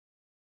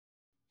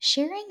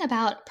Sharing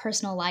about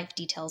personal life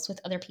details with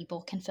other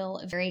people can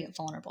feel very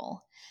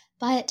vulnerable,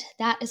 but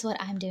that is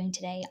what I'm doing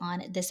today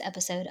on this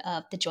episode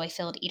of the Joy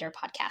Filled Eater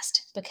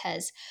podcast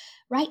because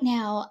right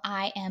now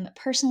I am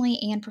personally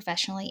and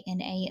professionally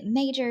in a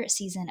major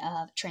season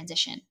of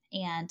transition.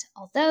 And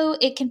although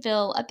it can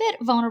feel a bit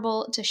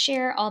vulnerable to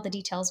share all the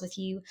details with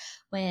you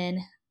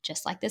when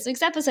just like this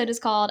week's episode is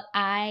called,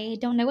 I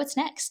don't know what's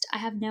next. I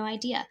have no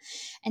idea.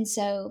 And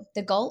so,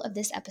 the goal of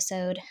this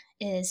episode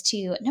is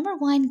to number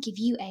one, give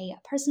you a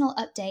personal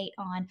update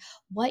on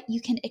what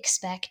you can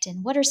expect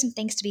and what are some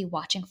things to be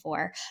watching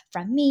for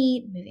from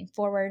me moving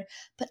forward,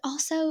 but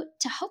also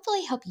to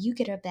hopefully help you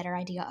get a better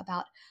idea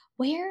about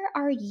where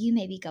are you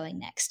maybe going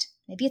next.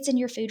 Maybe it's in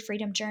your food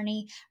freedom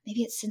journey,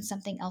 maybe it's in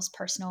something else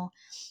personal,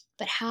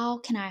 but how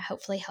can I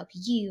hopefully help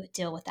you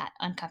deal with that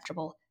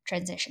uncomfortable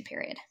transition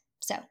period?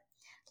 So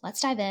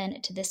let's dive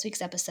in to this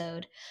week's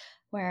episode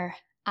where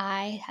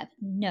I have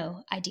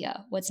no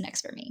idea what's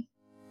next for me.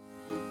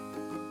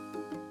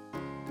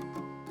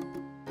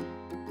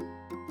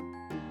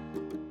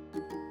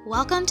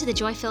 Welcome to the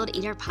Joy Filled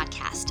Eater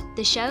podcast,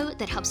 the show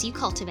that helps you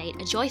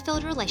cultivate a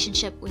joy-filled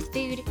relationship with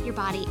food, your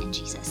body, and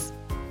Jesus.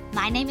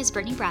 My name is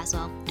Brittany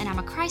Braswell, and I'm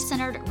a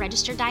Christ-centered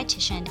registered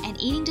dietitian and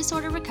eating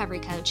disorder recovery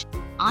coach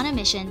on a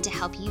mission to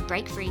help you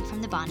break free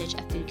from the bondage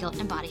of food guilt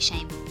and body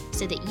shame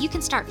so that you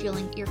can start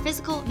fueling your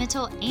physical,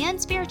 mental, and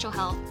spiritual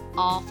health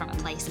all from a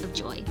place of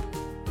joy.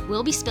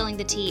 We'll be spilling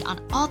the tea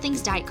on all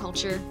things diet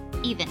culture,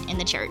 even in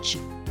the church.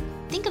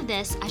 Think of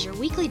this as your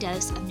weekly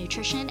dose of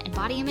nutrition and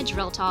body image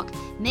real talk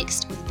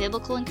mixed with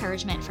biblical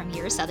encouragement from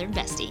your Southern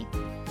bestie.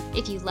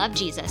 If you love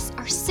Jesus,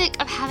 are sick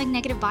of having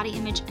negative body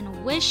image,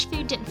 and wish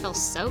food didn't feel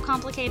so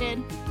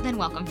complicated, then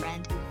welcome,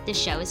 friend. This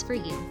show is for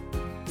you.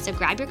 So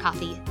grab your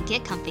coffee,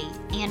 get comfy,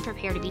 and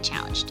prepare to be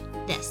challenged.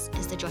 This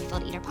is the Joy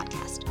Filled Eater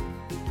podcast.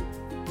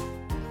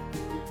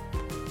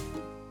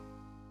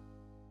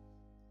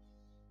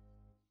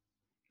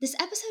 This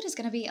episode is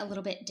going to be a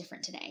little bit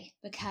different today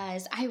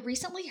because I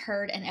recently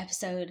heard an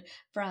episode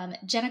from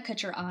Jenna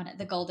Kutcher on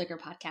the Goal Digger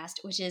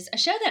podcast, which is a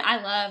show that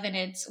I love, and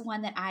it's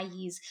one that I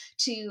use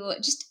to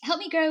just help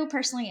me grow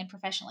personally and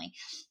professionally.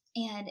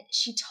 And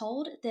she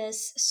told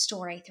this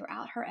story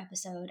throughout her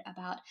episode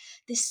about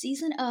this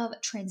season of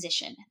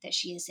transition that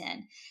she is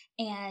in.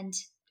 And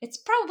it's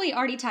probably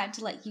already time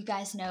to let you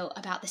guys know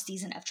about the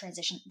season of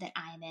transition that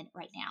I am in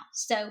right now.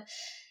 So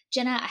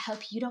Jenna, I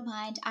hope you don't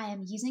mind. I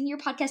am using your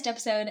podcast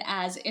episode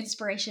as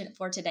inspiration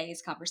for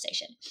today's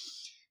conversation.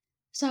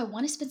 So I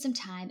want to spend some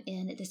time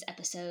in this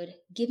episode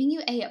giving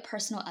you a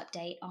personal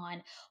update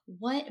on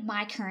what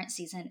my current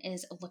season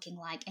is looking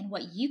like and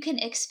what you can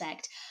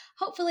expect,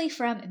 hopefully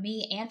from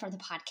me and from the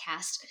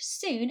podcast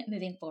soon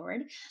moving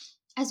forward,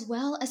 as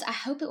well as I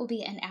hope it will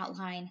be an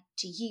outline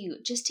to you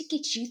just to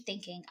get you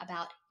thinking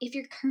about if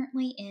you're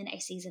currently in a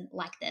season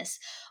like this,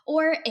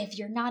 or if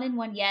you're not in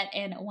one yet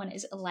and one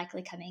is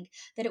likely coming,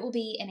 that it will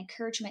be an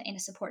encouragement and a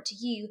support to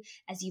you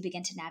as you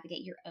begin to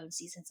navigate your own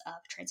seasons of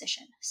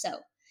transition. So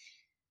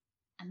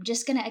I'm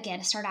just going to,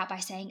 again, start out by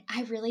saying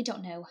I really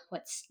don't know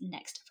what's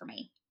next for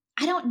me.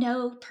 I don't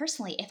know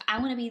personally if I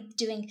want to be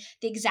doing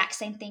the exact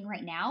same thing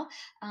right now,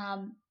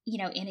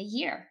 in a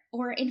year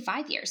or in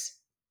 5 years.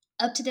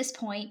 Up to this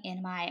point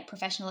in my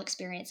professional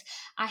experience,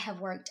 I have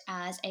worked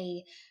as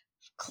a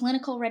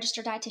clinical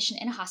registered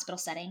dietitian in a hospital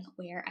setting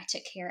where I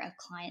took care of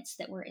clients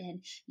that were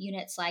in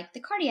units like the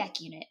cardiac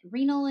unit,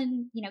 renal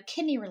and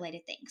kidney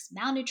related things,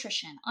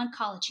 malnutrition,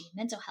 oncology,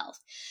 mental health.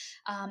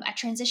 I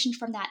transitioned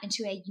from that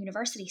into a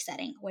university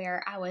setting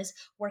where I was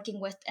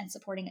working with and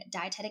supporting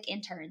dietetic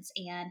interns,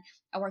 and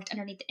I worked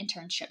underneath the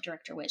internship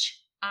director,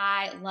 which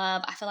I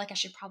love. I feel like I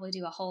should probably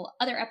do a whole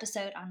other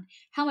episode on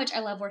how much I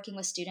love working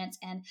with students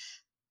and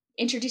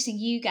introducing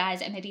you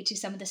guys and maybe to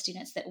some of the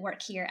students that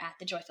work here at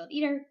the Joy Filled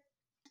Eater.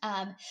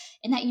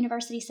 In that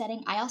university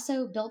setting, I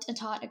also built and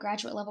taught a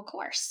graduate level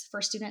course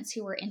for students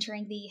who were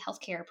entering the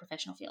healthcare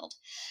professional field.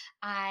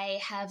 I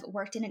have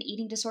worked in an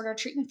eating disorder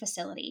treatment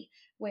facility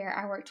where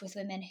I worked with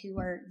women who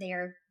were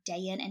there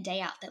day in and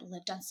day out that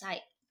lived on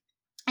site.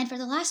 And for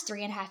the last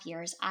 3.5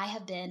 years, I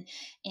have been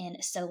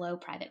in solo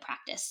private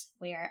practice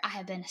where I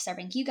have been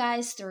serving you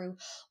guys through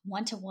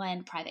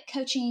one-to-one private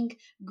coaching,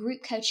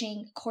 group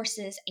coaching,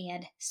 courses,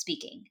 and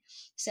speaking.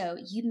 So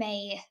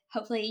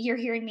hopefully you're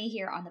hearing me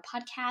here on the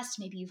podcast.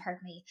 Maybe you've heard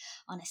me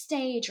on a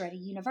stage or at a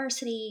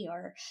university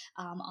or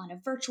on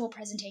a virtual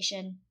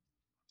presentation.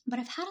 But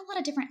I've had a lot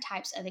of different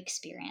types of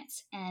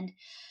experience. And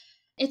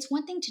it's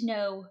one thing to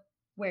know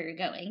where you're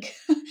going.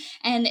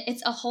 And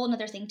it's a whole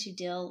other thing to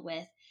deal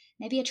with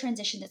maybe a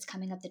transition that's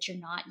coming up that you're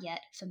not yet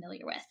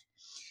familiar with.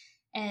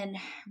 And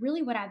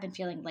really what I've been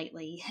feeling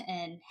lately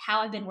and how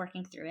I've been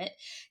working through it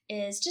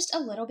is just a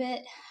little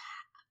bit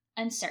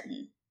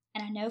uncertain.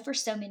 And I know for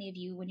so many of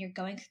you, when you're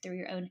going through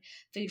your own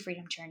food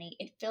freedom journey,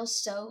 it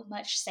feels so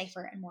much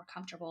safer and more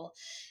comfortable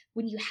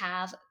when you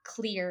have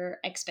clear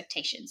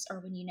expectations, or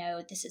when you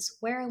know this is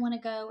where I want to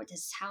go, or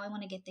this is how I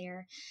want to get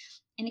there.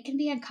 And it can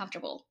be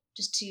uncomfortable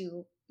just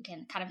to,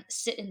 again, kind of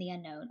sit in the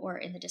unknown or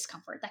in the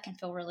discomfort. That can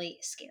feel really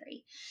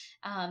scary.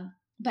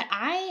 But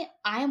I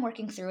am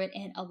working through it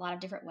in a lot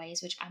of different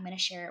ways, which I'm going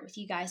to share with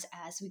you guys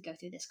as we go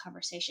through this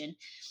conversation.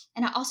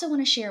 And I also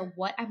want to share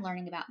what I'm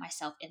learning about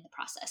myself in the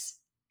process.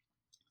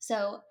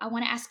 So I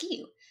want to ask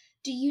you,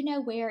 do you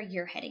know where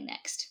you're heading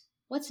next?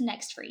 What's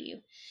next for you?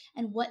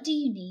 And what do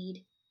you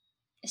need,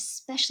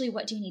 especially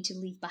what do you need to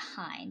leave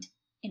behind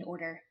in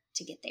order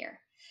to get there?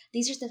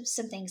 These are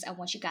some things I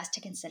want you guys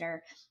to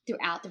consider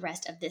throughout the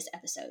rest of this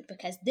episode,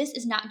 because this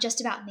is not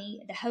just about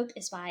me. The hope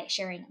is by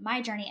sharing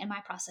my journey and my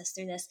process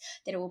through this,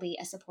 that it will be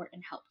a support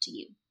and help to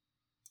you.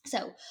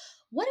 So,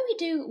 what do we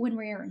do when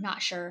we're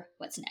not sure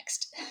what's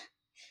next?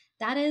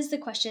 That is the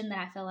question that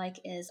I feel like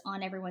is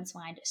on everyone's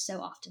mind so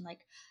often.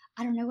 Like,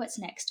 I don't know what's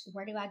next.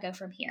 Where do I go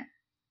from here?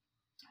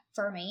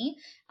 For me,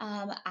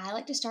 I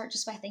like to start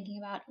just by thinking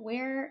about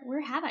where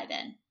have I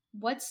been?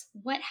 What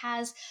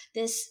has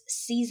this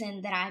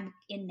season that I'm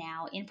in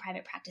now in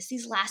private practice,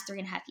 these last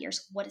 3.5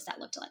 years, what does that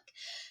look like?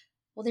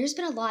 Well, there's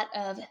been a lot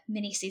of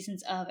mini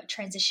seasons of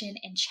transition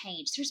and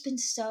change. There's been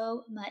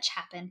so much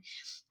happen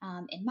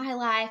in my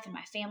life, in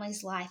my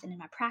family's life, and in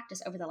my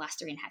practice over the last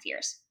 3.5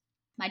 years.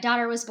 My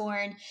daughter was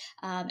born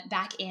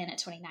back in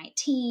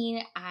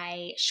 2019.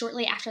 I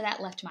shortly after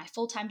that left my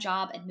full-time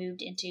job and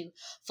moved into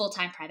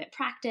full-time private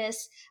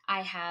practice.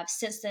 I have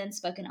since then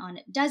spoken on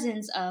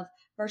dozens of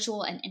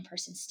virtual and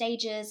in-person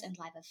stages and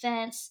live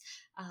events.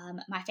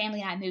 My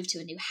family and I moved to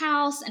a new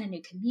house and a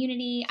new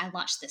community. I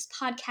launched this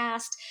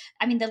podcast.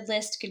 I mean, the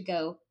list could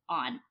go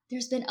on.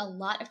 There's been a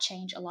lot of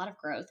change, a lot of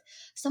growth.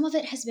 Some of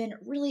it has been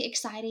really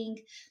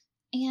exciting,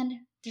 and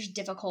there's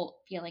difficult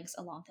feelings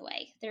along the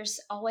way. There's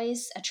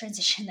always a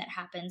transition that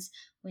happens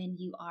when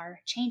you are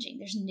changing.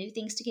 There's new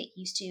things to get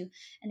used to,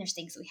 and there's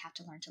things that we have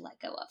to learn to let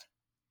go of.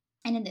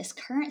 And in this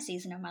current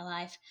season of my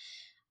life,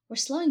 we're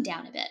slowing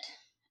down a bit.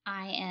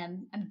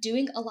 I'm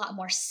doing a lot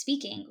more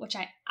speaking, which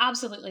I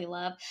absolutely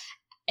love.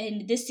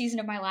 In this season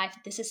of my life,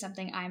 this is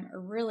something I'm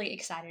really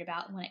excited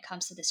about when it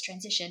comes to this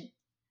transition.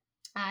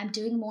 I'm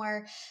doing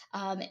more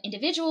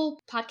individual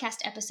podcast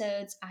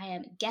episodes. I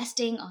am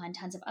guesting on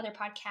tons of other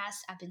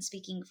podcasts. I've been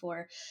speaking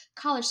for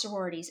college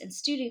sororities and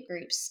student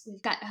groups.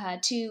 We've got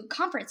 2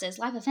 conferences,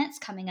 live events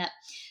coming up,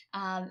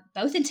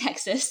 both in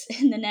Texas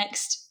in the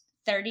next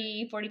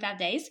 30, 45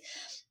 days.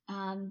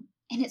 And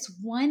it's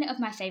one of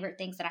my favorite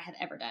things that I have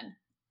ever done.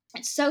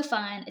 It's so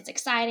fun. It's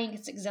exciting.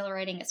 It's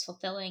exhilarating. It's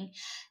fulfilling.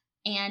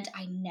 And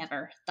I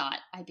never thought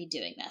I'd be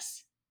doing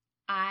this.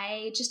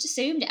 I just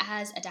assumed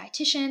as a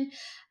dietitian,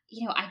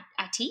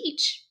 I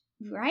teach,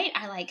 right?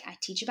 I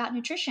teach about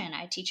nutrition.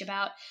 I teach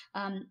about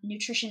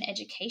nutrition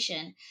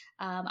education.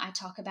 I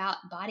talk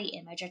about body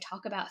image. I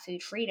talk about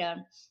food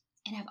freedom.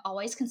 And I've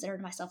always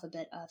considered myself a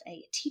bit of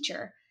a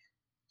teacher.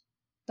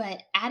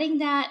 But adding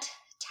that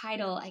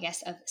title, I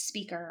guess, of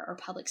speaker or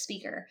public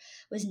speaker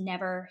was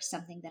never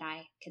something that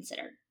I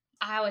considered.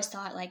 I always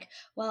thought like,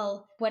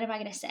 well, what am I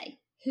going to say?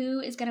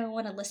 Who is going to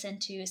want to listen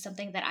to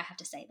something that I have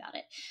to say about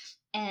it?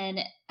 And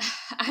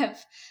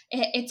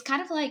it's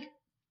kind of like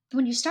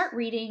when you start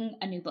reading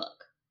a new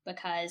book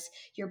because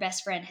your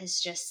best friend has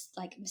just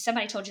like,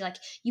 somebody told you like,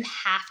 you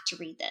have to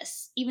read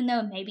this, even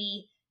though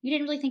maybe you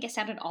didn't really think it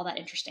sounded all that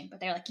interesting, but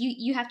they're like,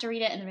 you have to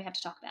read it and then we have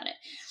to talk about it.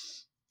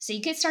 So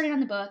you get started on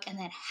the book and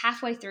then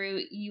halfway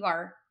through you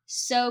are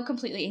so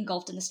completely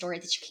engulfed in the story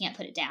that you can't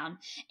put it down,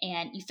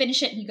 and you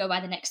finish it and you go buy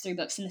the next 3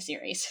 books in the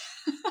series.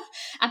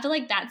 I feel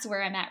like that's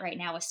where I'm at right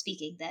now with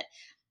speaking, that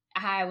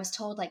I was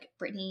told like,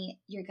 Brittany,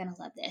 you're going to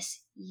love this.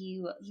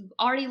 You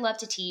already love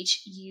to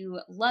teach. You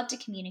love to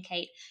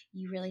communicate.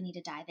 You really need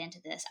to dive into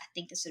this. I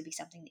think this would be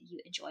something that you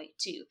enjoy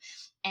too.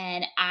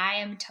 And I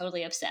am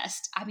totally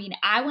obsessed. I mean,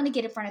 I want to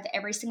get in front of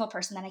every single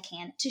person that I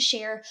can to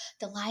share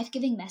the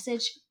life-giving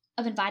message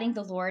of inviting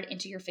the Lord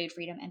into your food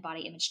freedom and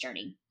body image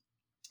journey.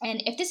 And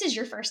if this is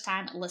your first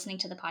time listening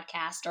to the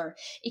podcast, or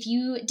if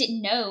you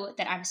didn't know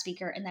that I'm a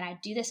speaker and that I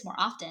do this more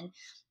often,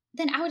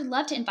 then I would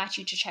love to invite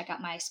you to check out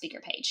my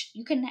speaker page.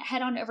 You can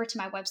head on over to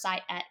my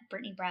website at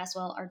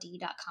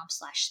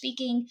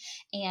brittanybraswellrd.com/speaking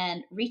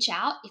and reach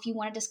out if you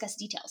want to discuss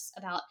details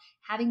about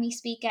having me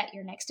speak at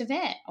your next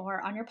event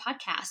or on your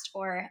podcast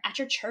or at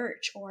your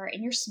church or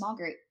in your small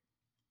group.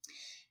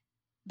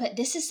 But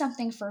this is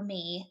something for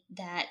me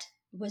that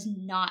was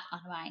not on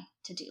my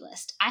to-do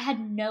list. I had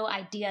no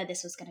idea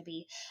this was going to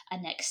be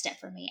a next step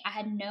for me. I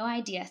had no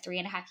idea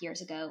 3.5 years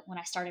ago when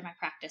I started my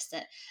practice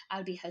that I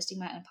would be hosting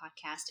my own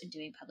podcast and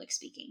doing public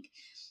speaking.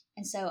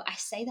 And so I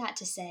say that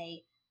to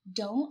say,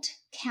 don't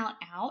count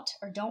out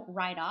or don't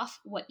write off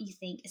what you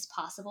think is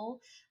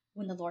possible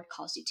when the Lord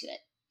calls you to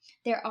it.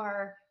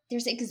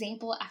 There's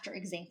example after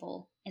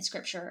example in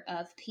scripture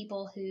of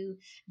people who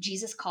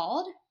Jesus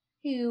called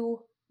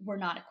who were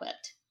not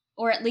equipped,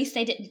 or at least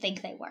they didn't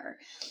think they were.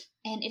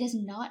 And it is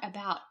not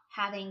about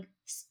having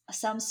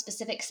some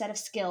specific set of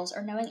skills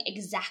or knowing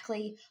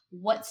exactly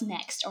what's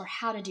next or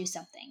how to do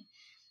something.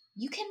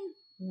 You can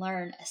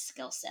learn a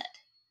skill set,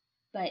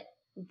 but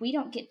we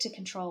don't get to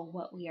control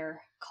what we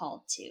are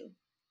called to.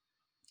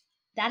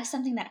 That is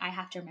something that I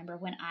have to remember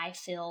when I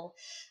feel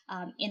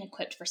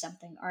inequipped for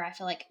something, or I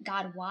feel like,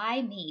 God,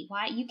 why me?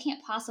 Why? You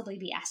can't possibly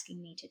be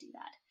asking me to do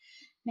that.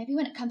 maybe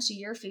when it comes to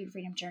your food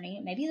freedom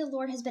journey, maybe the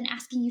Lord has been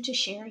asking you to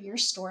share your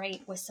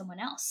story with someone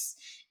else.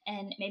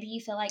 And maybe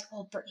you feel like,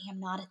 well, Brittany, I'm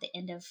not at the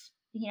end of,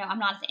 I'm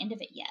not at the end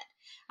of it yet.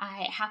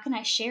 How can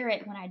I share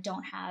it when I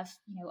don't have,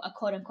 a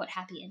quote unquote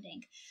happy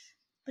ending?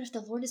 But if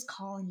the Lord is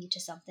calling you to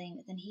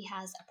something, then he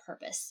has a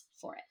purpose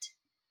for it.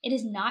 It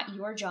is not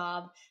your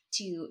job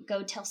to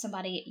go tell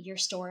somebody your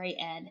story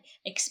and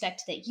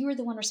expect that you are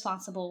the one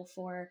responsible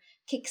for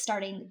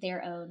kickstarting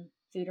their own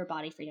food or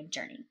body freedom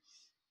journey.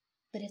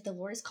 But if the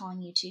Lord is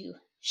calling you to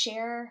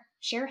share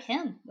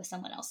him with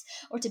someone else,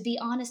 or to be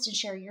honest and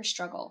share your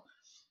struggle,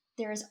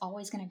 there is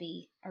always going to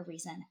be a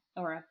reason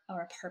or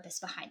a purpose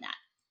behind that.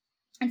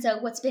 And so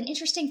what's been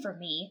interesting for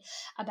me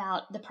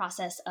about the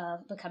process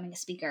of becoming a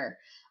speaker,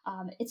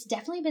 it's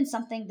definitely been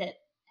something that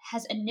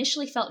has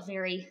initially felt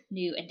very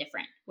new and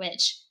different,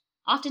 which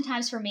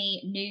oftentimes for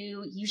me,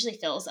 new usually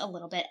feels a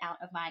little bit out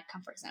of my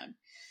comfort zone.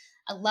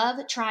 I love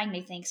trying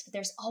new things, but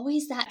there's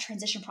always that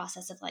transition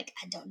process of like,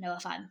 I don't know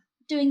if I'm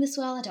doing this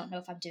well. I don't know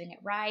if I'm doing it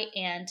right.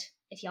 And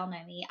if y'all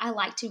know me, I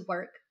like to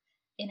work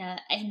in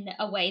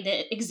a way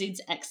that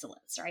exudes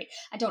excellence, right?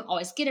 I don't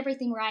always get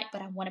everything right,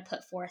 but I want to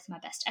put forth my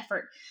best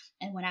effort.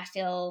 And when I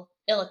feel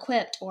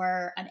ill-equipped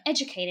or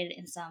uneducated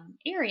in some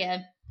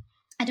area,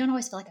 I don't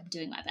always feel like I'm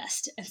doing my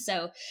best. And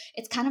so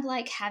it's kind of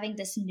like having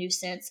this new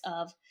sense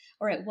of,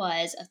 or it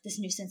was, of this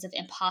new sense of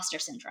imposter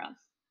syndrome.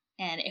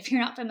 And if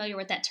you're not familiar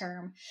with that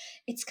term,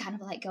 it's kind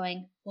of like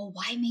going, well,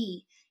 why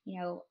me?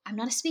 I'm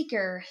not a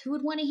speaker. Who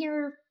would want to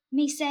hear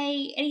me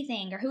say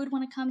anything, or who would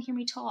want to come hear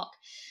me talk?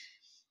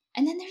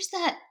 And then there's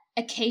that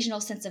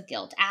occasional sense of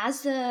guilt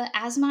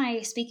as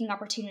my speaking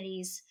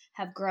opportunities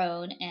have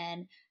grown,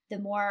 and the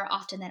more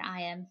often that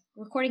I am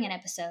recording an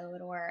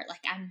episode, or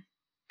like I'm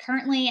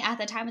currently at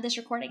the time of this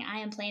recording, I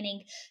am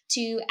planning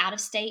 2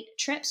 out-of-state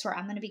trips where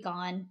I'm going to be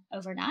gone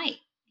overnight,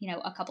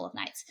 a couple of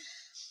nights.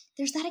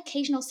 There's that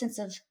occasional sense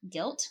of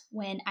guilt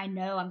when I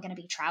know I'm going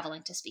to be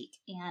traveling to speak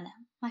and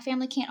my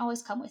family can't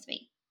always come with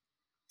me.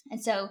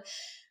 And so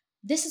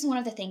this is one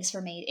of the things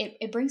for me.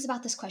 It brings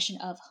about this question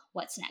of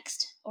what's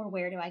next, or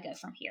where do I go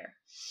from here?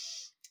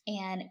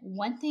 And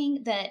one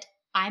thing that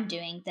I'm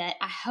doing that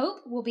I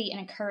hope will be an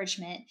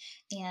encouragement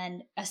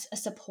and a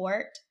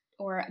support,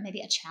 or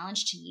maybe a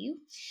challenge to you,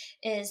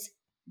 is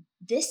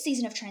this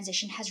season of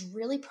transition has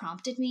really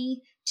prompted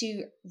me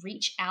to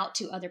reach out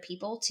to other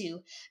people, to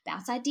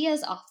bounce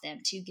ideas off them,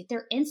 to get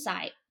their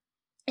insight.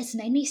 It's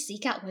made me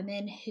seek out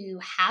women who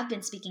have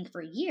been speaking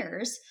for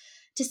years,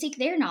 to seek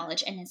their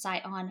knowledge and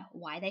insight on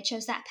why they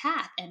chose that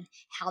path and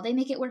how they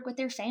make it work with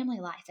their family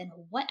life, and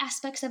what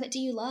aspects of it do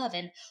you love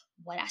and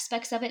what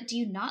aspects of it do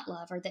you not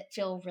love or that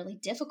feel really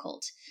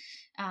difficult.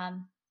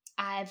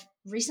 I've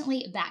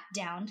recently backed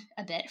down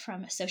a bit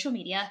from social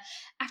media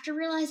after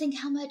realizing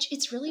how much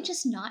it's really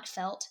just not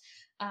felt.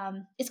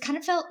 It's kind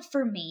of felt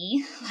for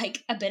me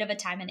like a bit of a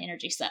time and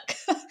energy suck.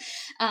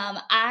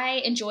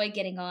 I enjoy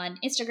getting on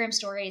Instagram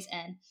stories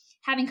and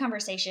having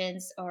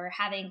conversations, or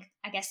having,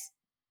 I guess,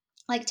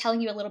 like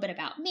telling you a little bit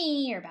about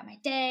me or about my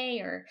day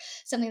or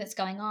something that's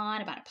going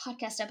on, about a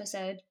podcast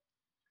episode.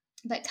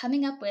 But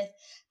coming up with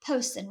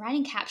posts and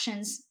writing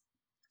captions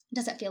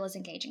doesn't feel as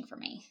engaging for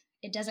me.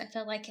 It doesn't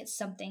feel like it's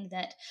something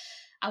that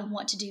I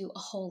want to do a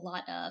whole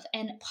lot of.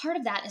 And part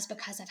of that is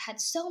because I've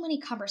had so many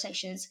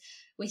conversations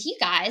with you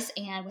guys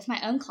and with my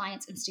own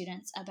clients and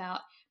students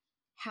about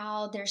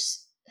how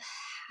there's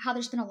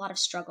been a lot of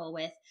struggle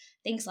with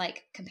things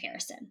like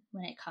comparison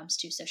when it comes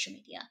to social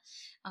media.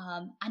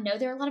 I know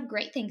there are a lot of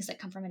great things that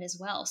come from it as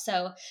well.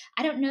 So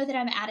I don't know that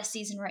I'm at a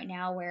season right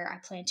now where I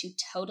plan to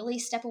totally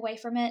step away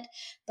from it.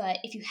 But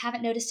if you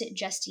haven't noticed it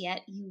just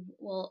yet, you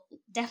will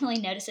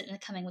definitely notice it in the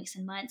coming weeks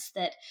and months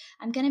that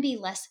I'm going to be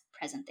less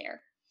present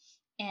there.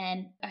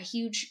 And a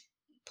huge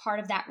part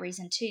of that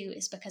reason too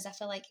is because I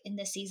feel like in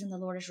this season, the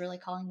Lord is really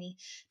calling me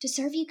to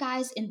serve you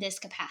guys in this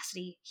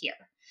capacity here,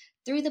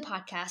 through the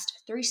podcast,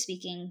 through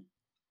speaking,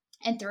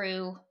 and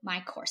through my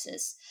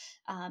courses.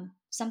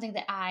 Something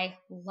that I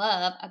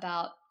love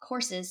about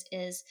courses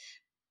is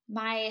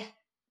my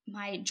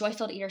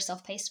Joy-Filled Eater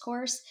self-paced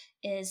course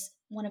is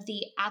one of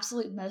the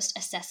absolute most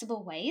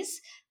accessible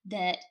ways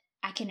that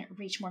I can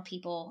reach more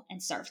people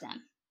and serve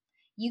them.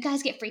 You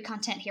guys get free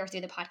content here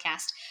through the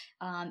podcast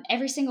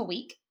every single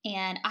week.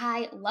 And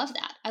I love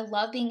that. I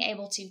love being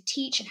able to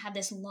teach and have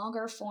this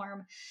longer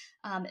form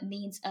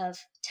means of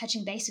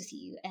touching base with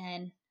you.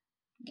 And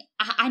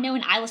I know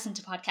when I listen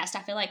to podcasts,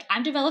 I feel like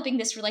I'm developing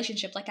this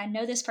relationship. Like I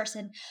know this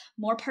person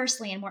more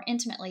personally and more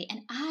intimately.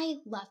 And I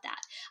love that.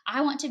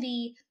 I want to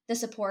be the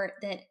support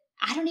that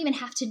I don't even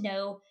have to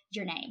know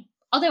your name.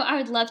 Although I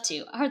would love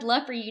to. I would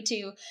love for you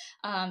to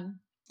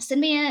send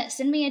me a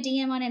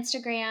DM on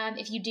Instagram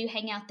if you do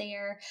hang out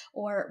there,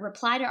 or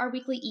reply to our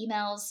weekly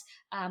emails.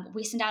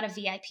 We send out a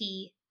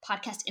VIP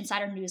podcast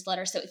insider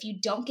newsletter. So if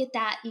you don't get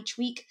that each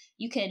week,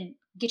 you can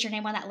get your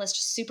name on that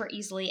list super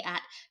easily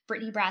at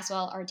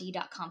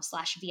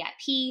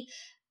BrittanyBraswellRD.com/VIP.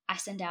 I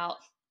send out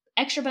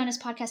extra bonus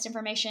podcast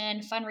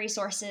information, fun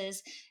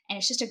resources, and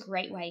it's just a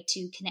great way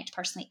to connect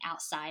personally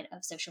outside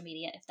of social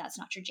media if that's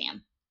not your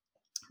jam.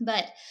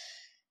 But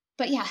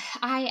But yeah,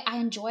 I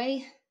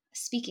enjoy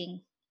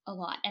speaking a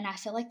lot. And I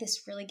feel like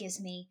this really gives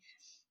me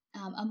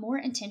a more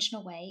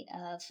intentional way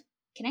of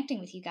connecting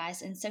with you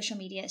guys. And social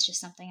media is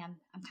just something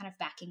I'm kind of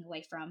backing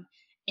away from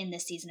in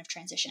this season of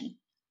transition.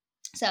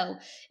 So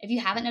if you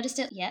haven't noticed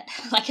it yet,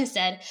 like I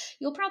said,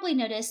 you'll probably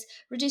notice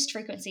reduced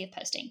frequency of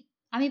posting.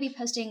 I may be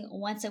posting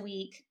once a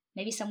week.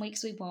 Maybe some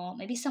weeks we won't.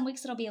 Maybe some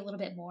weeks it'll be a little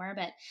bit more,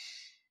 but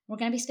we're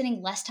going to be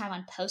spending less time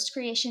on post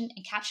creation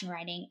and caption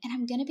writing. And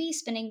I'm going to be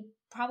spending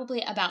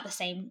probably about the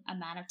same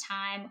amount of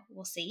time,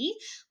 we'll see,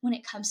 when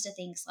it comes to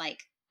things like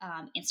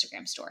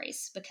Instagram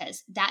stories,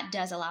 because that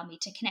does allow me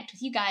to connect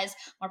with you guys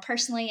more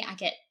personally. I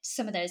get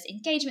some of those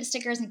engagement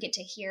stickers and get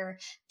to hear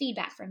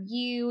feedback from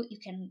you. You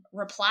can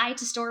reply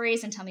to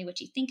stories and tell me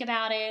what you think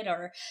about it,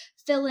 or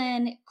fill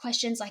in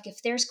questions. Like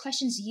if there's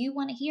questions you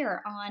want to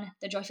hear on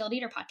the Joy-Filled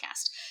Eater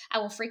podcast, I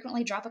will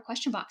frequently drop a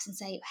question box and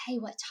say, hey,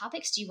 what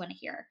topics do you want to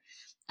hear?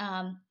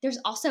 There's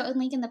also a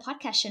link in the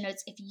podcast show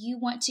notes if you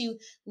want to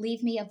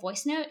leave me a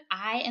voice note.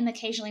 I am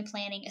occasionally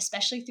planning,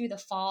 especially through the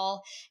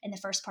fall and the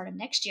first part of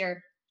next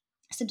year,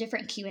 some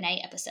different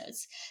Q&A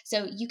episodes.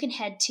 So you can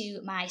head to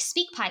my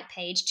SpeakPipe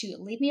page to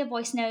leave me a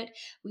voice note.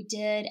 We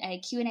did a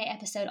Q&A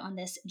episode on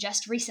this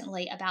just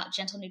recently about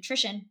gentle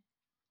nutrition,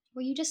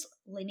 where you just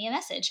leave me a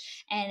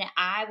message and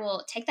I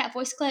will take that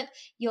voice clip.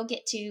 You'll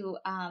get to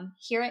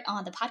hear it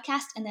on the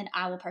podcast, and then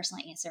I will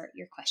personally answer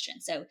your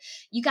question. So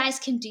you guys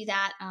can do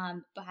that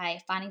by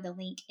finding the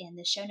link in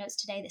the show notes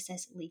today that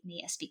says leave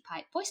me a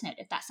SpeakPipe voice note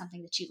if that's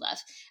something that you love.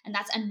 And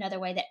that's another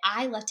way that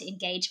I love to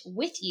engage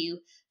with you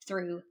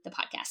through the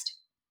podcast.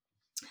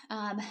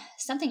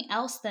 Something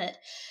else that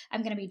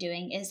I'm going to be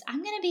doing is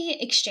I'm going to be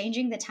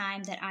exchanging the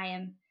time that I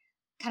am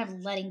kind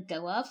of letting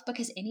go of,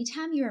 because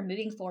anytime you are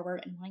moving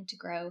forward and wanting to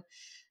grow,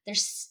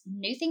 there's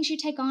new things you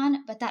take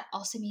on, but that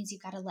also means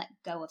you've got to let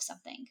go of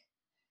something.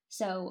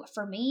 So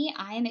for me,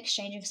 I am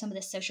exchanging some of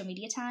the social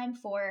media time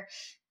for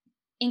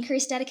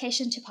increased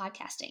dedication to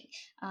podcasting,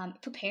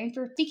 preparing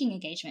for speaking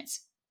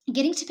engagements,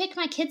 getting to pick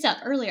my kids up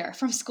earlier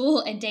from school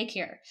and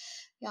daycare.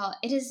 Y'all,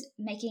 it is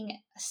making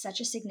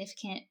such a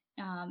significant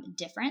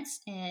difference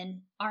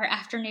in our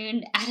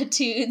afternoon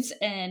attitudes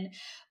and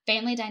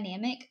family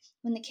dynamic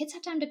when the kids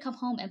have time to come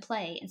home and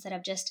play instead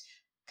of just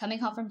coming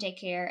home from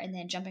daycare and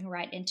then jumping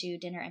right into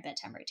dinner and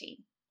bedtime routine.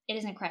 It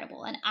is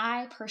incredible. And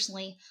I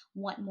personally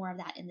want more of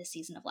that in this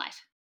season of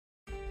life.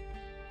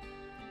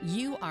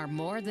 You are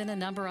more than a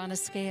number on a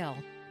scale,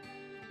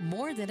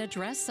 more than a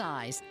dress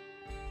size,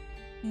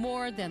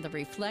 more than the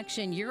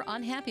reflection you're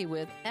unhappy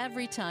with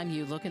every time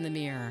you look in the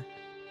mirror.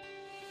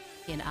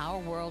 In our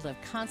world of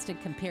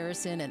constant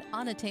comparison and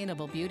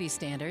unattainable beauty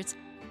standards,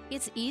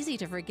 it's easy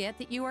to forget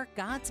that you are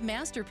God's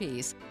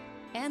masterpiece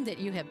and that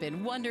you have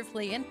been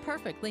wonderfully and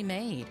perfectly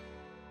made.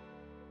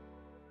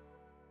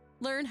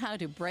 Learn how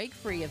to break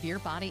free of your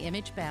body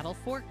image battle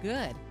for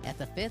good at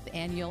the 5th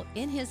Annual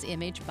In His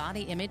Image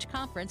Body Image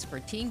Conference for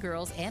teen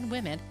girls and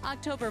women,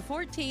 October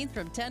 14th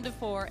from 10 to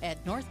 4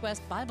 at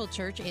Northwest Bible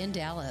Church in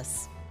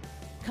Dallas.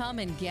 Come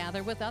and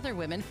gather with other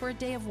women for a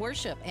day of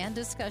worship and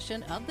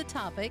discussion of the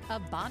topic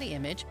of body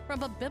image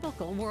from a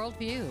biblical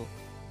worldview.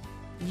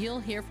 You'll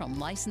hear from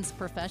licensed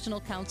professional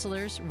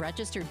counselors,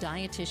 registered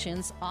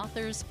dietitians,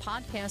 authors,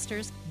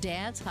 podcasters,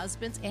 dads,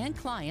 husbands, and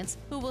clients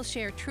who will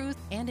share truth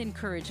and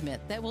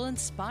encouragement that will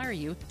inspire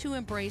you to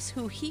embrace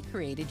who He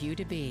created you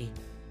to be.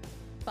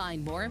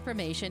 Find more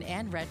information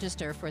and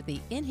register for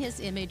the In His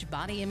Image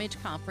Body Image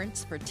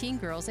Conference for teen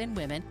girls and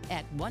women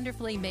at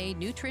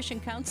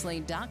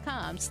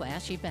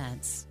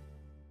wonderfullymadenutritioncounseling.com/events.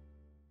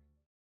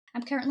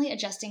 I'm currently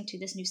adjusting to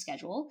this new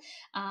schedule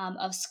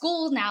of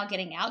school now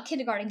getting out,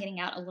 kindergarten getting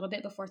out a little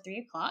bit before 3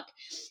 o'clock.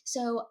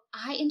 So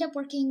I end up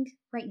working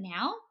right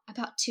now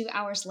about 2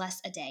 hours less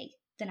a day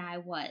than I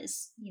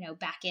was,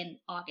 back in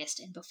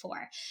August and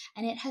before.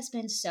 And it has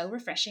been so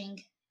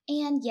refreshing.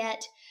 And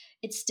yet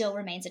it still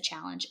remains a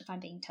challenge, if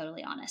I'm being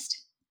totally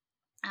honest.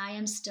 I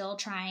am still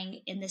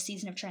trying in this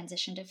season of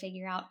transition to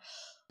figure out,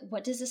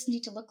 what does this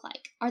need to look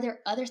like? Are there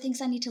other things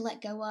I need to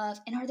let go of?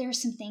 And are there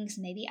some things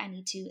maybe I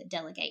need to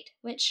delegate?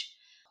 Which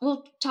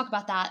we'll talk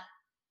about that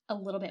a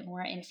little bit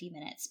more in a few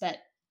minutes. But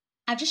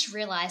I've just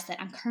realized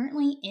that I'm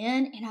currently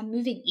in, and I'm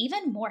moving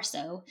even more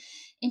so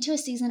into a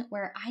season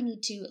where I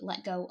need to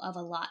let go of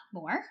a lot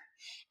more.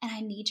 And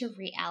I need to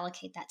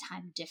reallocate that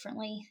time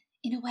differently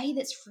in a way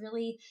that's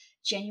really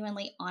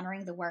genuinely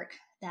honoring the work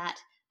that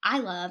I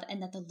love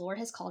and that the Lord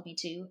has called me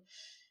to,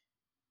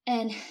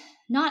 and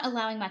not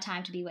allowing my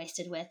time to be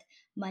wasted with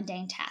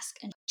mundane tasks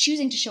and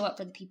choosing to show up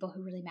for the people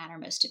who really matter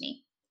most to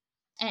me.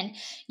 And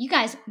you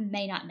guys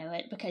may not know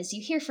it because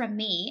you hear from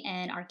me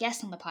and our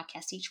guests on the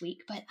podcast each week,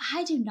 but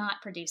I do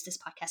not produce this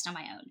podcast on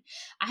my own.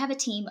 I have a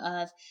team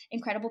of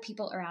incredible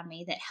people around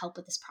me that help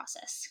with this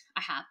process.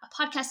 I have a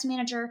podcast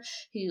manager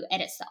who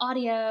edits the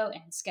audio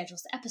and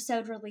schedules the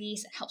episode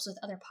release and helps with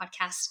other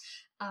podcast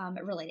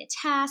related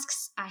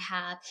tasks. I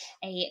have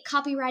a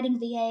copywriting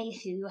VA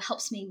who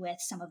helps me with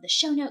some of the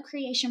show note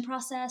creation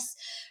process.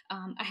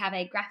 I have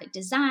a graphic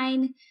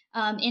design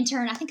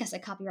intern. I think I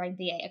said copywriting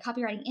VA, a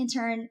copywriting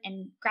intern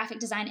and graphic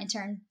design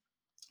intern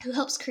who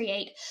helps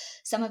create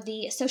some of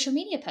the social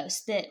media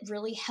posts that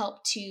really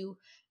help to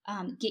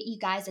get you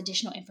guys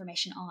additional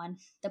information on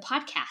the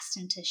podcast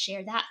and to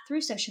share that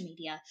through social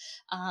media.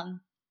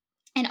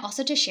 And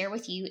also to share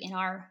with you in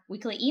our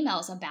weekly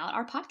emails about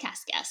our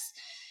podcast guests.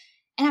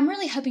 And I'm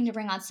really hoping to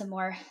bring on some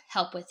more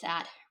help with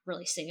that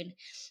really soon.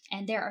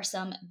 And there are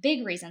some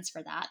big reasons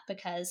for that,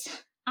 because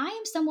I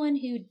am someone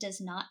who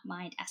does not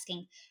mind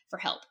asking for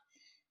help.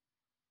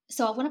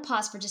 So I want to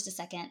pause for just a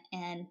second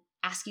and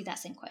ask you that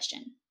same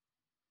question.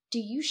 Do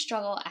you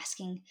struggle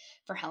asking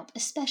for help,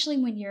 especially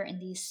when you're in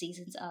these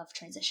seasons of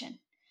transition?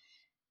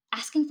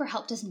 Asking for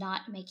help does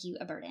not make you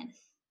a burden.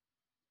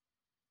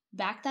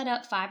 Back that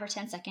up 5 or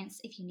 10 seconds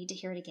if you need to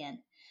hear it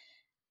again.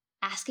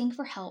 Asking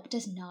for help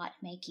does not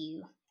make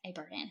you a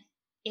burden.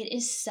 It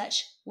is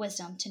such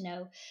wisdom to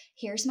know,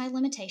 here's my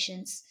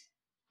limitations.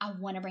 I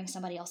want to bring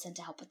somebody else in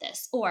to help with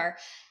this. Or,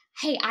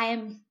 hey, I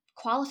am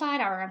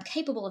qualified or I'm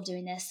capable of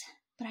doing this,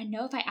 but I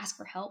know if I ask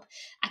for help,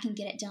 I can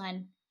get it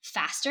done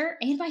faster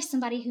and by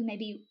somebody who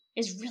maybe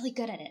is really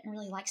good at it and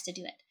really likes to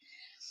do it.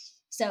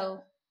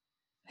 So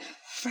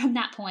from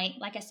that point,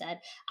 like I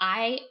said,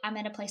 I'm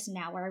in a place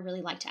now where I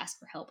really like to ask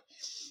for help.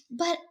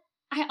 But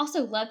I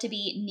also love to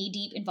be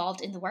knee-deep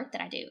involved in the work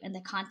that I do and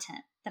the content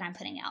that I'm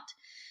putting out.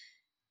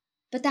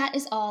 But that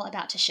is all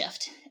about to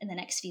shift in the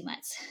next few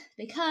months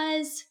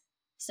because,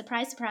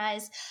 surprise,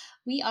 surprise,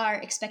 we are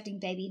expecting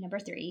baby number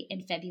 3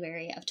 in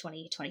February of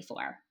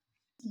 2024.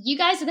 You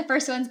guys are the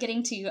first ones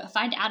getting to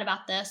find out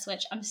about this,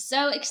 which I'm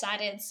so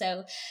excited.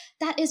 So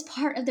that is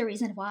part of the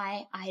reason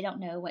why I don't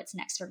know what's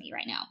next for me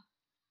right now.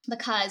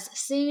 Because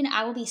soon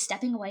I will be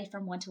stepping away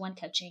from one-to-one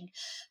coaching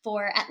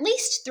for at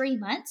least 3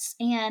 months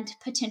and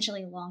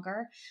potentially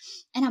longer.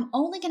 And I'm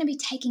only going to be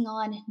taking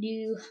on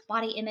new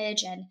body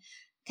image and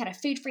kind of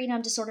food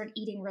freedom, disordered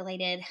eating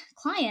related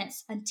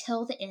clients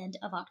until the end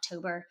of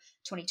October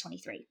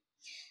 2023.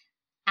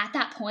 At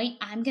that point,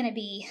 I'm going to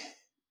be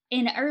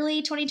in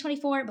early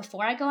 2024,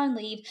 before I go on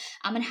leave,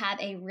 I'm going to have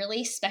a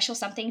really special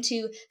something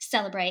to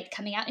celebrate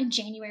coming out in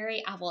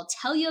January. I will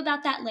tell you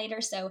about that later,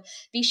 so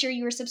be sure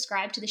you are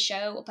subscribed to the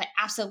show, but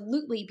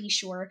absolutely be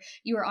sure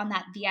you are on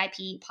that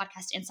VIP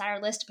Podcast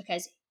Insider list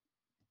because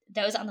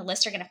those on the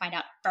list are going to find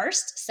out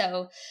first.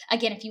 So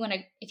again, if you want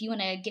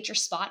to get your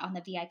spot on the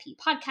VIP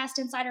Podcast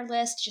Insider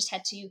list, just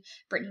head to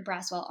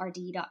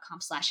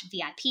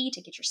BrittanyBraswellRD.com/VIP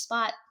to get your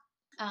spot.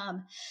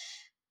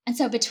 And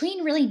so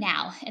between really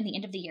now and the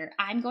end of the year,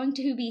 I'm going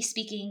to be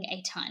speaking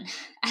a ton,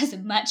 as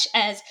much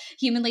as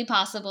humanly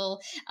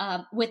possible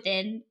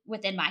within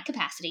my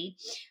capacity.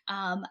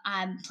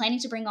 I'm planning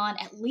to bring on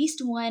at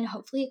least one,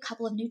 hopefully a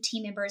couple of new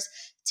team members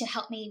to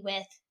help me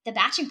with the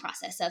batching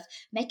process of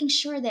making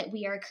sure that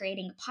we are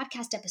creating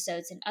podcast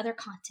episodes and other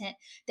content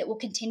that will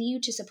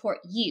continue to support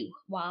you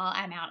while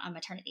I'm out on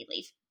maternity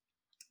leave.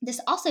 This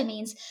also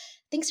means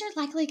things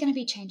are likely going to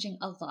be changing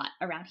a lot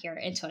around here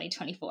in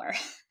 2024.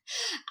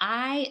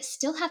 I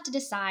still have to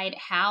decide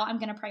how I'm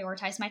going to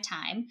prioritize my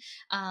time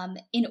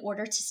in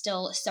order to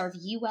still serve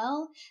you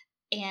well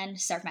and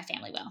serve my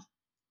family well.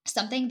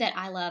 Something that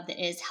I love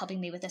that is helping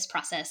me with this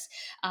process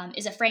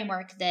is a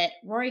framework that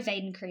Rory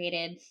Vaden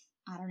created,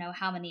 I don't know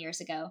how many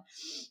years ago.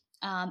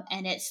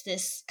 And it's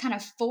this kind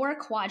of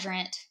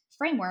 4-quadrant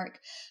framework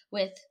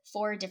with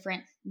 4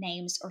 different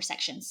names or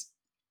sections.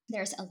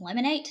 There's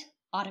eliminate,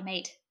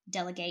 automate,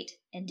 delegate,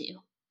 and do.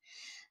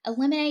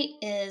 Eliminate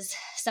is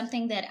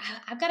something that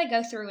I've got to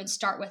go through and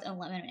start with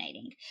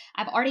eliminating.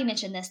 I've already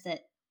mentioned this,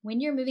 that when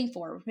you're moving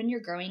forward, when you're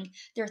growing,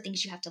 there are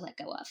things you have to let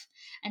go of.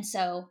 And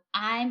so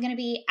I'm going to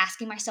be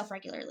asking myself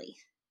regularly,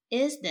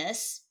 is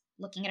this,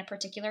 looking at a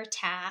particular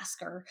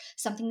task or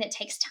something that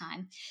takes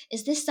time,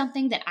 is this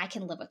something that I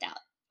can live without?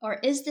 Or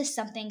is this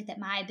something that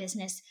my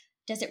business,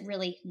 does it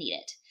really need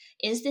it?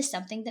 Is this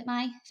something that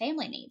my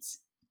family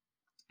needs?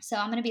 So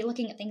I'm going to be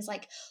looking at things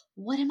like,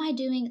 what am I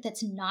doing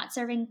that's not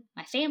serving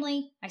my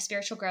family, my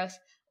spiritual growth,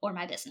 or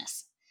my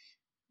business?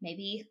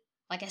 Maybe,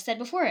 like I said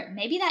before,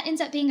 maybe that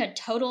ends up being a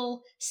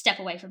total step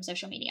away from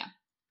social media.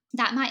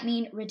 That might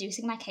mean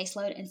reducing my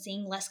caseload and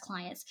seeing less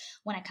clients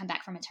when I come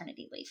back from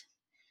maternity leave.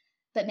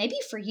 But maybe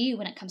for you,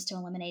 when it comes to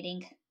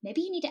eliminating, maybe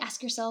you need to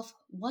ask yourself,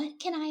 what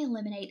can I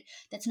eliminate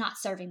that's not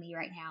serving me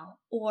right now?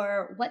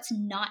 Or what's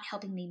not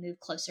helping me move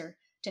closer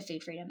to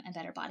food freedom and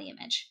better body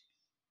image?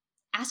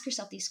 Ask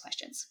yourself these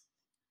questions.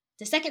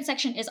 The second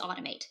section is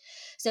automate.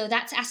 So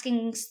that's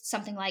asking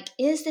something like,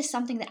 is this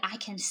something that I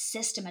can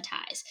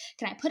systematize?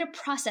 Can I put a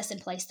process in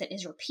place that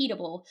is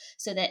repeatable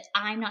so that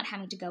I'm not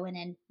having to go in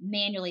and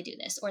manually do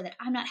this, or that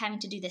I'm not having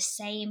to do the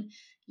same,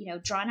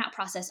 drawn out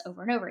process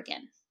over and over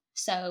again?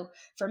 So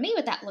for me,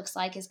 what that looks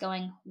like is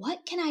going,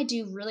 what can I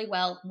do really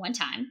well one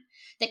time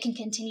that can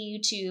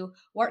continue to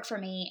work for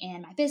me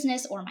and my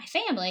business or my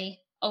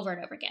family over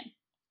and over again?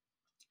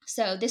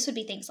 So this would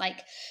be things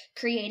like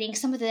creating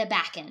some of the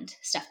back end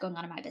stuff going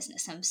on in my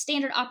business, some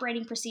standard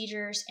operating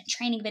procedures and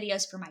training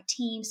videos for my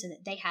team so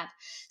that they have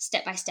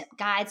step-by-step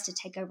guides to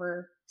take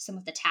over some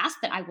of the tasks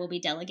that I will be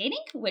delegating,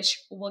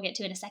 which we'll get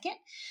to in a second.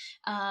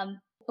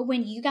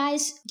 when you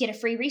guys get a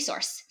free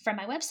resource from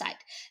my website,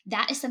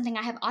 that is something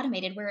I have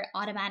automated where it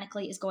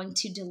automatically is going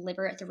to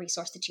deliver the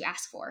resource that you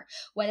ask for,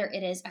 whether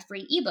it is a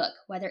free ebook,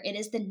 whether it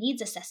is the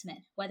needs assessment,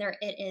 whether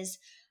it is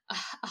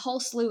a whole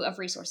slew of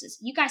resources.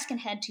 You guys can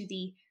head to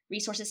the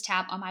resources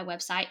tab on my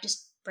website,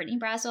 just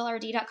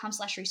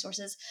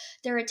BrittanyBraswellRD.com/resources.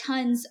 There are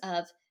tons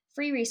of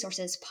free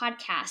resources,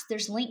 podcasts.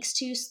 There's links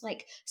to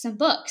like some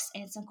books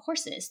and some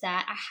courses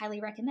that I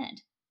highly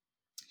recommend.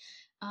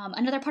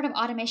 Another part of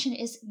automation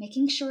is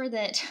making sure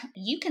that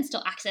you can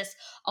still access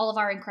all of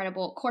our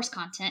incredible course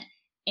content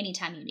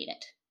anytime you need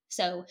it.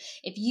 So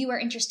if you are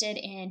interested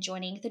in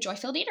joining the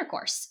Joy-Filled Eater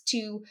course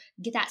to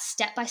get that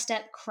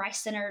step-by-step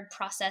Christ-centered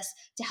process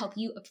to help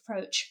you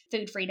approach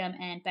food freedom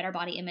and better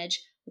body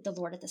image with the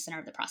Lord at the center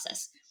of the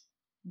process,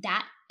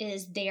 that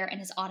is there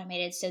and is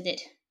automated so that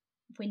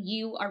when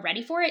you are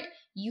ready for it,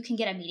 you can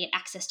get immediate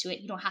access to it.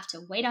 You don't have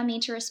to wait on me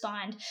to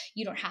respond.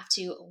 You don't have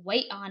to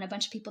wait on a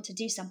bunch of people to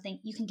do something.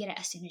 You can get it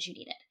as soon as you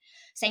need it.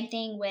 Same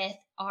thing with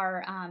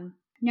our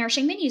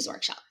Nourishing Menus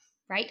workshop,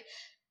 right?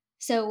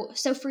 So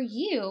for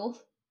you,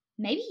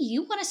 maybe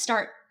you want to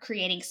start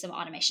creating some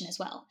automation as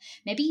well.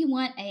 Maybe you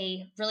want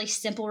a really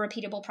simple,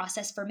 repeatable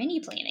process for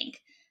menu planning.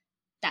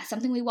 That's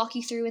something we walk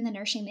you through in the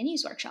Nourishing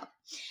Menus workshop.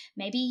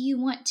 Maybe you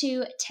want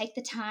to take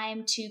the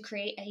time to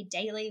create a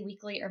daily,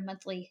 weekly, or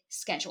monthly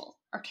schedule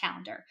or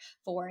calendar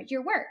for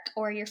your work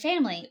or your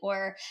family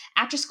or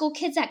after school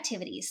kids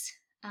activities.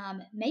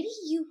 Maybe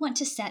you want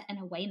to set an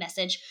away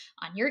message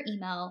on your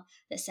email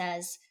that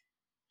says,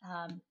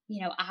 I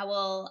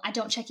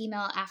don't check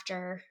email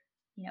after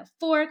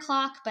 4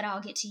 o'clock, but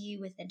I'll get to you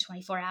within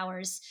 24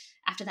 hours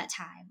after that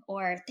time.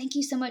 Or thank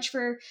you so much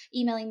for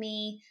emailing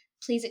me.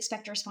 Please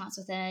expect a response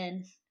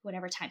within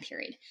whatever time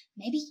period.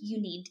 Maybe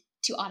you need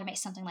to automate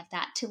something like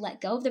that to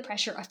let go of the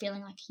pressure of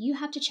feeling like you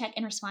have to check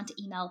and respond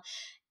to email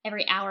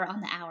every hour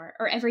on the hour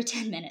or every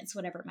 10 minutes,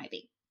 whatever it might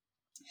be.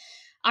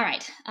 All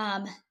right.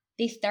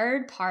 The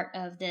third part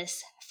of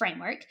this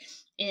framework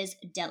is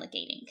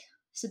delegating.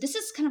 So this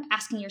is kind of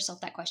asking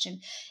yourself that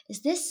question.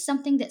 Is this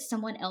something that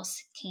someone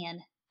else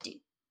can do?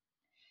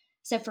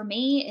 So for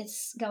me,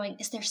 it's going,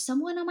 is there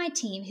someone on my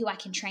team who I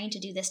can train to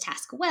do this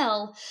task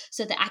well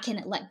so that I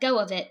can let go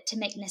of it to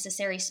make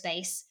necessary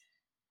space?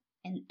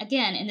 And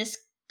again, in this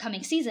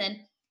coming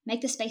season,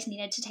 make the space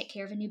needed to take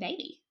care of a new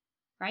baby,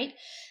 right?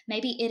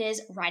 Maybe it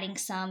is writing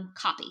some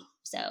copy.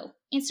 So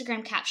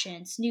Instagram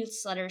captions,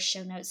 newsletters,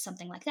 show notes,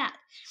 something like that.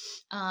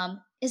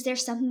 Is there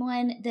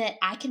someone that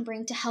I can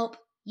bring to help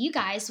you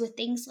guys with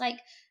things like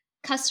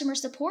customer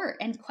support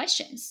and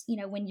questions,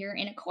 when you're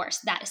in a course?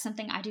 That is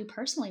something I do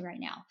personally right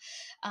now.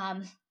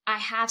 I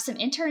have some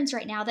interns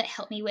right now that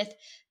help me with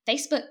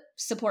Facebook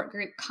support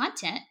group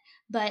content,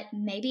 but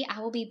maybe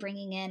I will be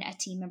bringing in a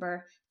team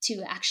member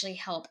to actually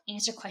help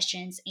answer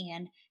questions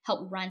and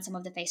help run some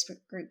of the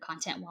Facebook group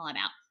content while I'm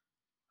out.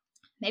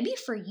 Maybe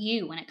for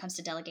you, when it comes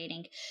to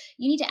delegating,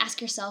 you need to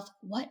ask yourself,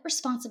 what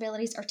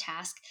responsibilities or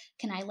tasks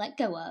can I let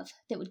go of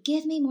that would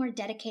give me more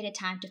dedicated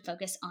time to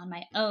focus on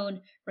my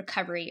own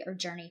recovery or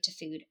journey to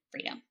food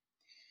freedom?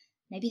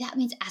 Maybe that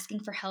means asking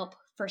for help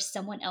for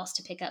someone else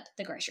to pick up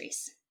the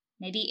groceries.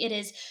 Maybe it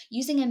is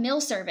using a meal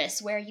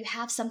service where you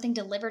have something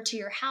delivered to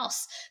your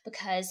house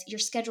because your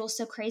schedule is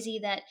so crazy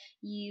that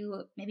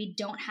you maybe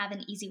don't have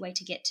an easy way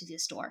to get to the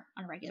store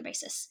on a regular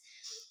basis.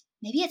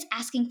 Maybe it's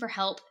asking for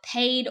help,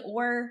 paid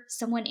or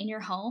someone in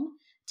your home,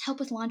 to help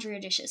with laundry or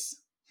dishes.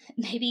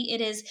 Maybe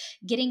it is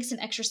getting some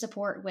extra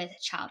support with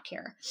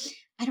childcare.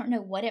 I don't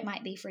know what it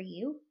might be for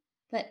you,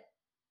 but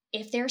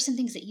if there are some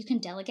things that you can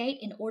delegate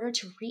in order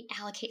to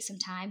reallocate some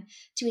time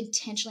to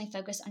intentionally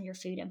focus on your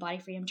food and body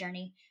freedom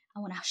journey, I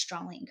want to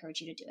strongly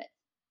encourage you to do it.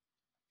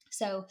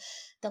 So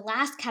the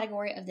last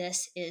category of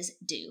this is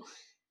do.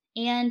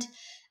 And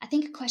I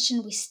think a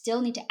question we still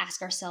need to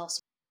ask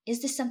ourselves,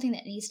 is this something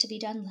that needs to be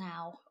done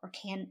now or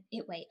can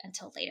it wait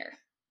until later?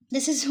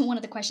 This is one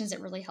of the questions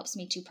that really helps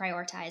me to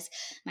prioritize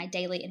my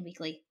daily and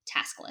weekly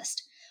task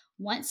list.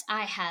 Once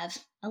I have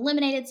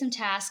eliminated some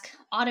tasks,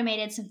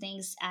 automated some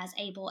things as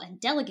able, and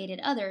delegated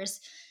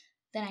others,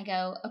 then I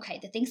go, okay,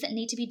 the things that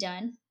need to be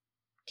done,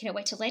 can it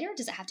wait till later? Or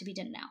does it have to be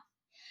done now?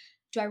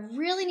 Do I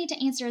really need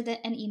to answer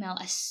an email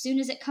as soon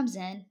as it comes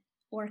in,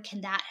 or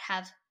can that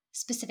have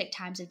specific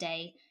times of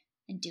day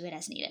and do it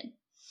as needed?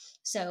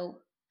 So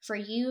for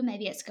you,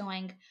 maybe it's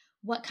going,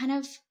 what kind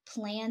of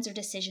plans or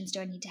decisions do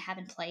I need to have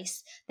in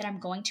place that I'm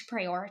going to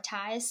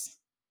prioritize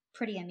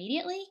pretty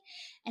immediately,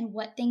 and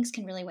what things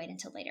can really wait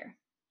until later?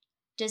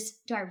 Do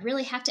I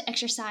really have to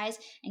exercise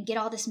and get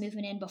all this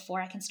movement in before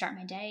I can start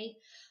my day?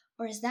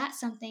 Or is that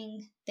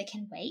something that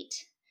can wait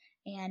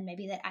and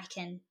maybe that I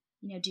can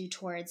do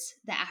towards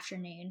the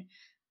afternoon,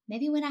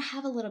 maybe when I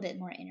have a little bit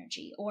more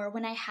energy or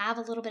when I have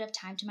a little bit of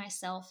time to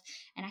myself,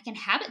 and I can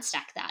habit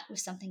stack that with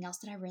something else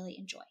that I really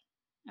enjoy.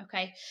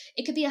 Okay.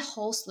 It could be a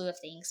whole slew of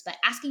things, but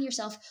asking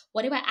yourself,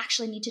 what do I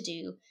actually need to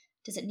do?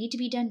 Does it need to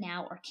be done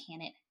now or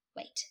can it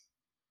wait?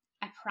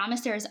 I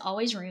promise there is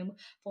always room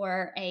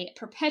for a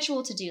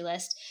perpetual to-do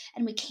list,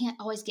 and we can't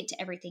always get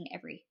to everything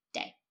every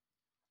day.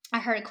 I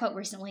heard a quote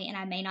recently, and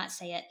I may not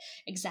say it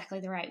exactly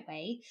the right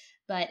way,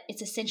 but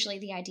it's essentially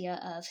the idea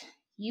of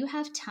you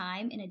have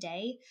time in a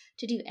day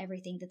to do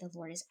everything that the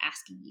Lord is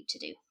asking you to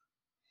do.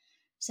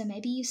 So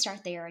maybe you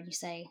start there and you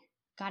say,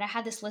 God, I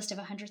have this list of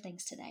 100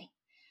 things today.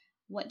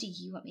 What do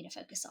you want me to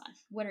focus on?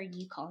 What are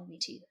you calling me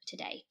to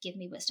today? Give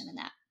me wisdom in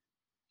that.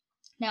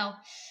 Now,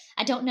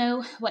 I don't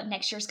know what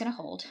next year is going to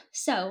hold.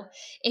 So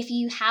if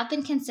you have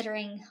been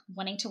considering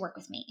wanting to work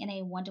with me in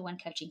a one-to-one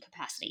coaching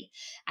capacity,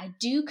 I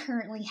do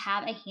currently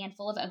have a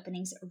handful of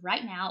openings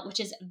right now, which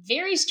is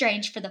very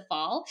strange for the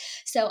fall.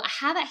 So I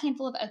have a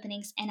handful of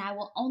openings, and I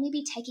will only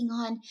be taking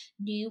on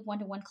new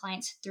one-to-one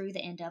clients through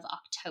the end of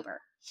October.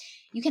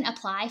 You can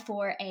apply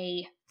for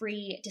a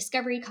free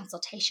discovery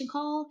consultation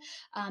call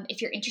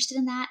if you're interested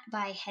in that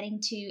by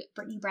heading to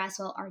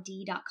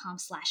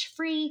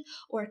BrittanyBraswellRD.com/free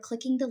or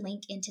clicking the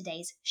link in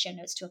today's show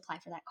notes to apply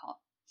for that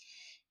call.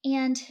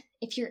 And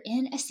if you're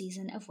in a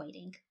season of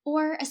waiting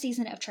or a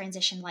season of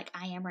transition like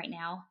I am right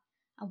now,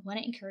 I want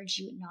to encourage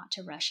you not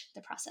to rush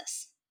the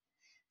process.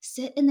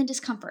 Sit in the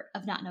discomfort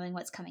of not knowing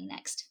what's coming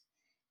next.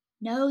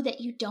 Know that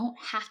you don't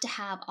have to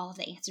have all of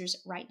the answers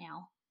right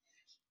now,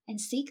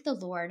 and seek the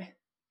Lord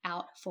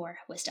out for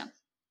wisdom.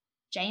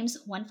 James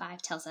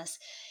 1:5 tells us,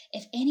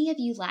 if any of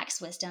you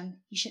lacks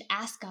wisdom, you should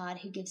ask God,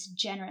 who gives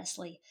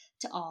generously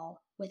to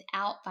all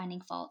without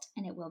finding fault,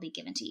 and it will be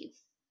given to you.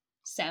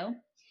 So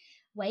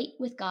wait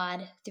with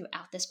God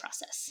throughout this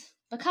process,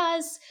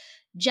 because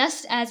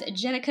just as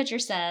Jenna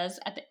Kutcher says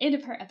at the end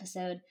of her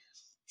episode,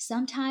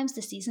 sometimes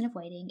the season of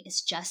waiting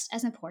is just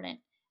as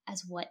important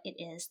as what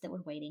it is that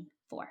we're waiting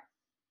for.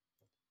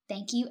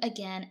 Thank you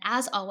again,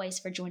 as always,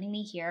 for joining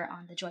me here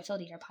on the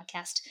Joy-Filled Eater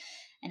podcast.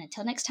 And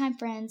until next time,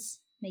 friends,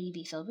 may you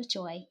be filled with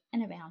joy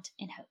and abound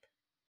in hope.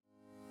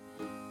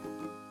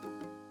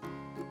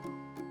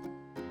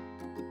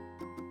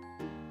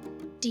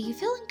 Do you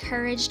feel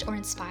encouraged or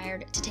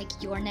inspired to take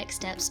your next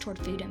steps toward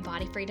food and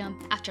body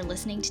freedom after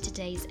listening to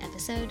today's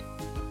episode?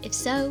 If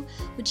so,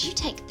 would you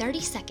take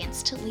 30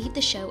 seconds to leave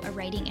the show a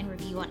rating and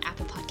review on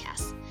Apple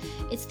Podcasts?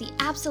 It's the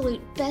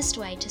absolute best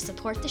way to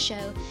support the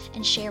show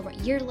and share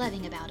what you're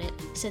loving about it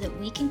so that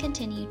we can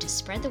continue to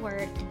spread the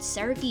word and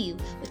serve you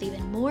with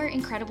even more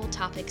incredible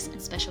topics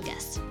and special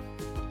guests.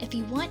 If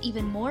you want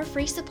even more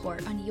free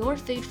support on your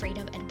food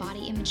freedom and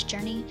body image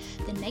journey,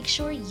 then make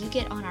sure you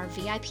get on our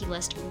VIP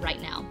list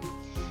right now.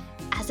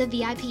 As a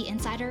VIP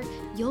insider,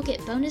 you'll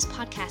get bonus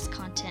podcast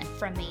content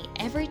from me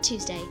every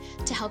Tuesday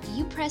to help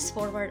you press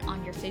forward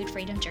on your food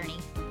freedom journey.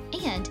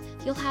 And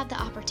you'll have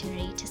the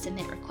opportunity to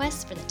submit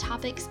requests for the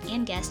topics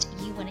and guests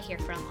you want to hear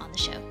from on the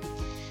show.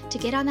 To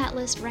get on that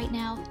list right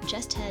now,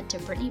 just head to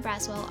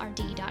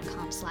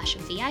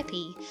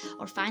BrittanyBraswellRD.com/VIP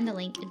or find the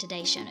link in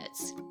today's show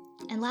notes.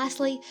 And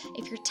lastly,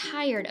 if you're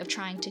tired of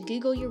trying to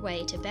Google your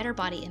way to better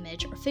body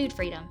image or food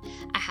freedom,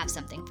 I have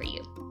something for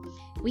you.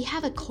 We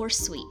have a course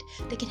suite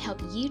that can help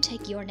you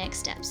take your next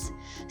steps.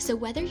 So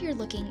whether you're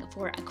looking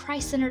for a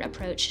Christ-centered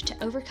approach to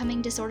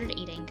overcoming disordered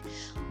eating,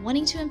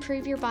 wanting to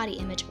improve your body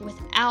image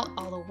without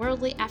all the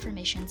worldly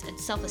affirmations and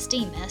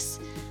self-esteem mess,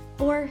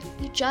 or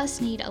you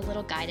just need a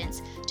little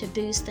guidance to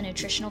boost the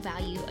nutritional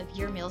value of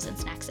your meals and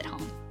snacks at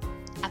home,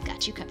 I've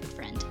got you covered,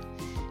 friend.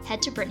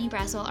 Head to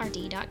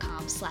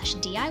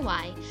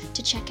BrittanyBraswellRD.com/DIY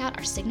to check out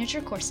our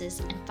signature courses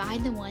and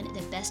find the one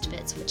that best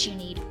fits what you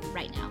need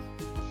right now.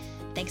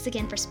 Thanks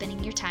again for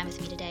spending your time with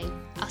me today.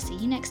 I'll see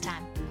you next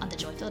time on the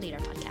Joy-Filled Eater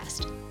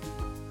podcast.